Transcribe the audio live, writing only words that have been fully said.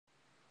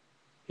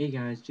Hey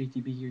guys,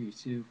 JTB here, your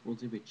Civ World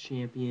Series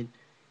champion,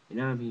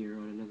 and I'm here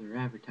on another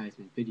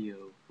advertisement video.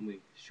 I'm going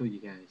to show you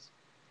guys.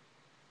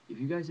 If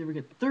you guys ever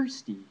get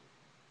thirsty,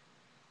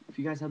 if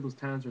you guys have those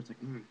times where it's like,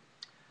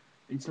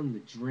 I need something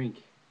to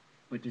drink,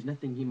 but there's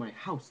nothing in my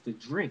house to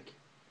drink,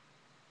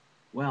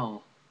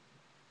 well,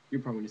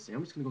 you're probably going to say,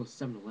 I'm just going to go to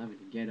 7-Eleven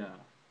and get a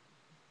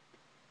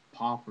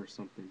pop or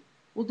something.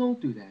 Well,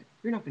 don't do that.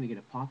 You're not going to get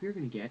a pop. You're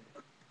going to get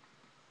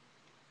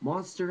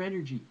Monster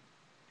Energy.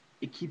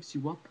 It keeps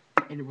you up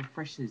and it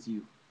refreshes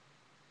you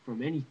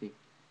from anything.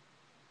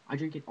 I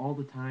drink it all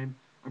the time.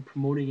 I'm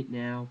promoting it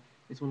now.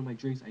 It's one of my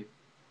drinks I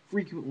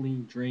frequently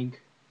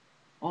drink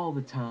all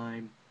the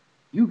time.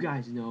 You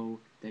guys know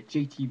that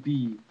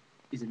JTB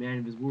is a man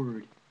of his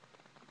word.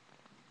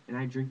 And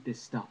I drink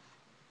this stuff.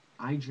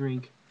 I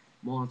drink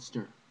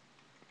Monster.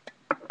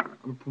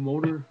 I'm a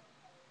promoter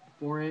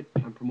for it.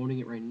 I'm promoting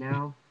it right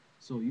now.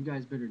 So you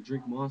guys better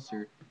drink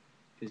Monster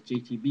because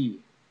JTB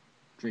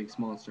drinks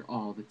Monster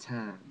all the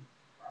time.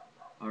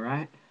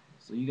 Alright?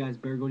 So you guys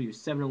better go to your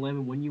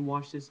 7-Eleven when you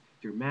watch this,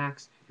 your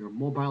Max, your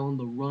Mobile on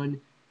the Run,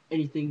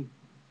 anything,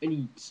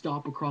 any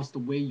stop across the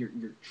way, your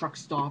truck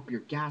stop, your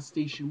gas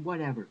station,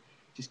 whatever.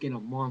 Just get a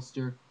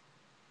Monster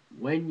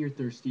when you're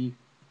thirsty,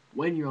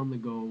 when you're on the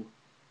go,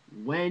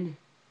 when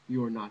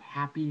you're not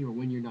happy or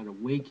when you're not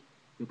awake.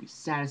 You'll be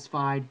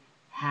satisfied,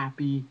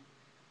 happy,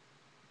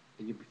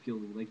 and you'll be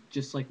feeling like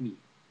just like me.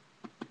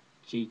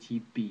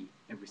 JTB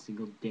every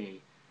single day.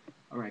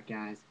 Alright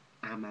guys,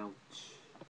 I'm out.